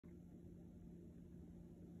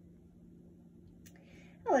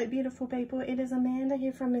Hello beautiful people, it is Amanda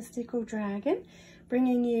here from Mystical Dragon,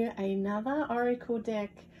 bringing you another Oracle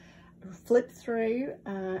deck flip through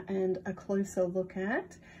and a closer look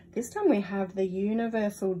at. This time we have the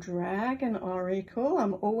Universal Dragon Oracle.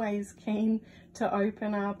 I'm always keen to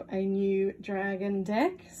open up a new dragon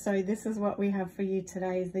deck, so this is what we have for you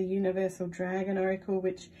today, is the Universal Dragon Oracle,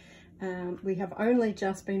 which we have only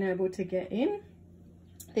just been able to get in.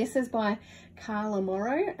 This is by Carla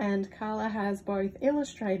Morrow, and Carla has both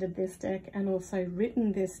illustrated this deck and also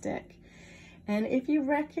written this deck. And if you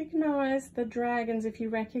recognize the dragons, if you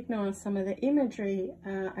recognize some of the imagery,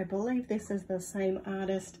 I believe this is the same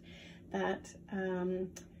artist that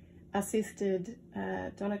assisted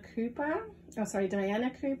Diana Cooper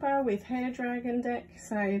with her dragon deck.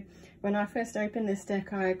 So when I first opened this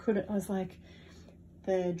deck, I was like,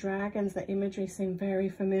 the dragons, the imagery seemed very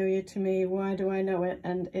familiar to me. Why do I know it?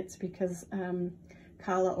 And it's because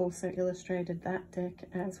Carla also illustrated that deck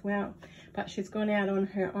as well. But she's gone out on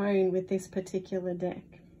her own with this particular deck.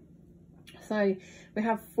 So we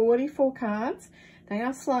have 44 cards. They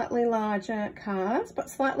are slightly larger cards, but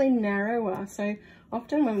slightly narrower. So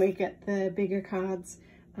often when we get the bigger cards,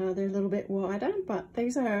 they're a little bit wider, but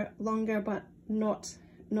these are longer, but not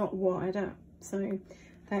wider. So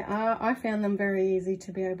I found them very easy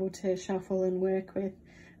to be able to shuffle and work with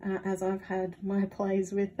as I've had my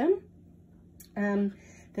plays with them.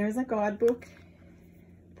 There is a guidebook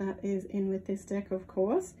that is in with this deck, of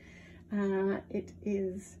course. It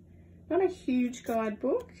is not a huge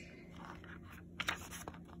guidebook.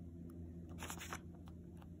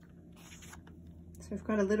 So we've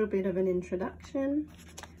got a little bit of an introduction.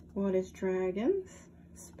 What is dragons?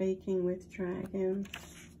 Speaking with dragons.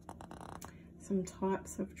 Some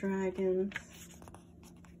types of dragons.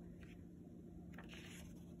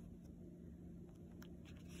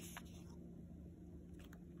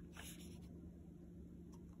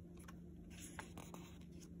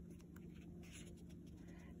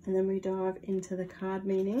 And then we dive into the card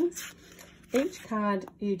meanings. Each card,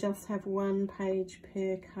 you just have one page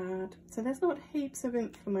per card. So there's not heaps of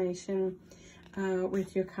information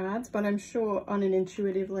with your cards, but I'm sure on an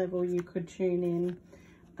intuitive level you could tune in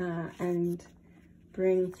and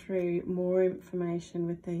bring through more information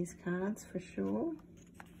with these cards for sure.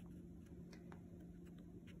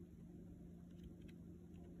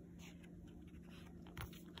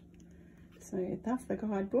 So that's the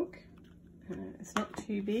guidebook. It's not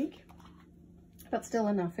too big, but still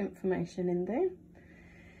enough information in there.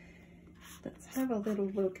 Let's have a little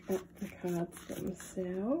look at the cards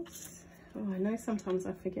themselves. Oh, I know sometimes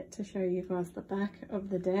I forget to show you guys the back of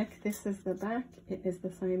the deck. This is the back. It is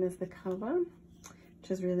the same as the cover,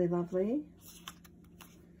 which is really lovely.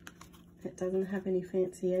 It doesn't have any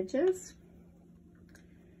fancy edges.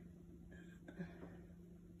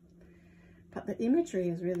 But the imagery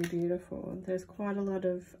is really beautiful. There's quite a lot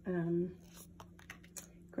of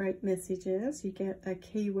great messages. You get a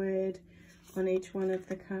keyword on each one of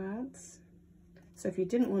the cards. So if you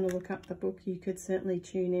didn't want to look up the book, you could certainly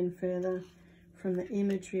tune in further from the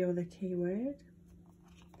imagery or the keyword.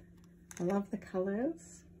 I love the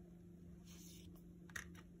colours.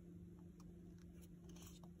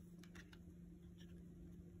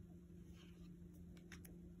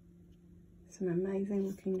 Some amazing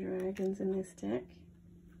looking dragons in this deck.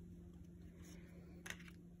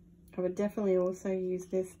 I would definitely also use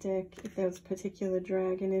this deck if there was particular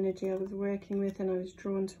dragon energy I was working with and I was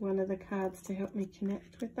drawn to one of the cards to help me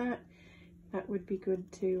connect with that. That would be good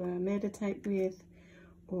to meditate with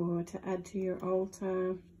or to add to your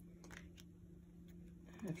altar.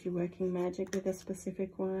 If you're working magic with a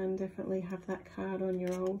specific one, definitely have that card on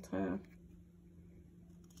your altar.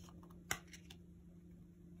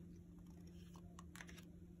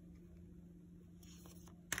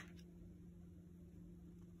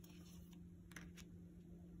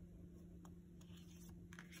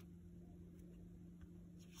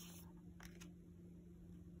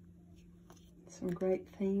 Some great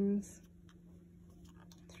themes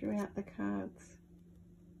throughout the cards.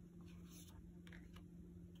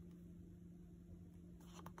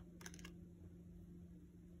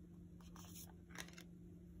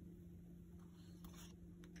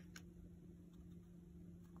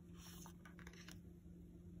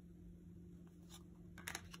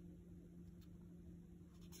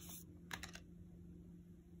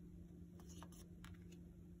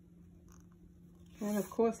 And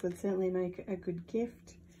of course would certainly make a good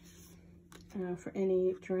gift for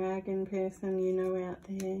any dragon person you know out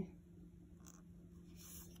there.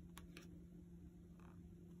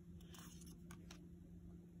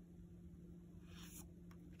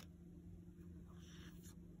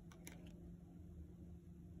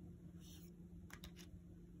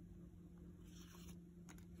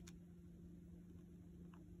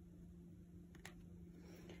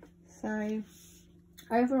 So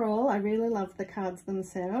overall, I really love the cards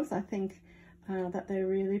themselves. I think that they're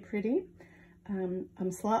really pretty.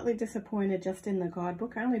 I'm slightly disappointed just in the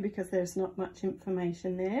guidebook, only because there's not much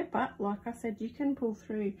information there, but like I said, you can pull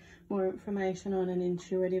through more information on an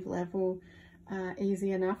intuitive level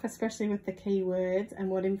easy enough, especially with the keywords and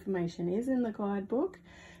what information is in the guidebook.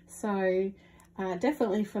 So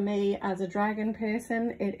definitely for me as a dragon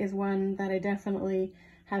person, it is one that I definitely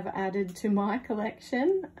have added to my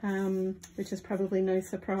collection, which is probably no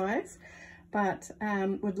surprise. But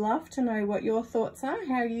would love to know what your thoughts are,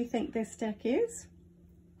 how you think this deck is,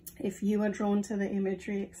 if you are drawn to the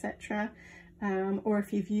imagery, etc. Or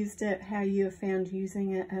if you've used it, how you have found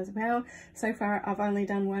using it as well. So far I've only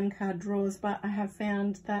done 1 card draws, but I have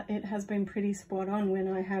found that it has been pretty spot on when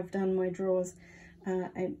I have done my draws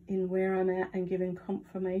in where I'm at and given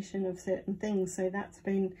confirmation of certain things. So that's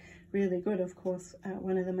been really good. Of course,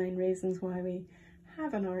 one of the main reasons why we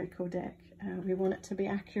have an oracle deck. We want it to be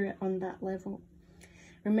accurate on that level.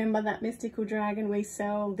 Remember that Mystical Dragon, we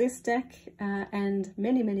sell this deck and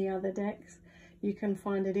many other decks. You can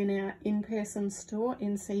find it in our in-person store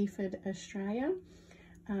in Seaford, Australia,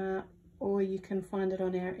 or you can find it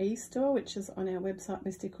on our e-store, which is on our website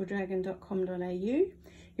mysticaldragon.com.au.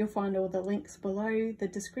 You'll find all the links below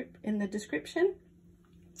in the description.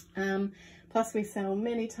 Plus we sell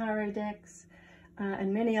many tarot decks,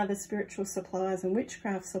 and many other spiritual supplies and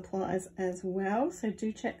witchcraft supplies as well, so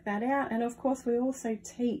do check that out. And of course we also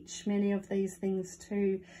teach many of these things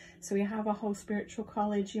too, so we have a whole spiritual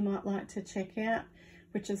college you might like to check out,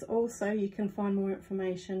 which is also, you can find more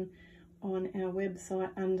information on our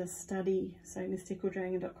website under study, so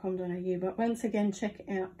mysticaldragon.com.au. but once again, check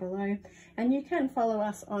out below, and you can follow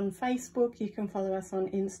us on Facebook, you can follow us on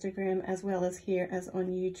Instagram, as well as here as on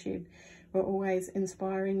YouTube. We're always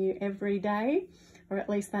inspiring you every day, or at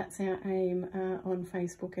least that's our aim on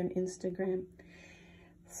Facebook and Instagram.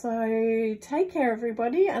 So take care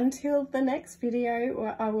everybody, until the next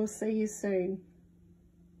video, I will see you soon.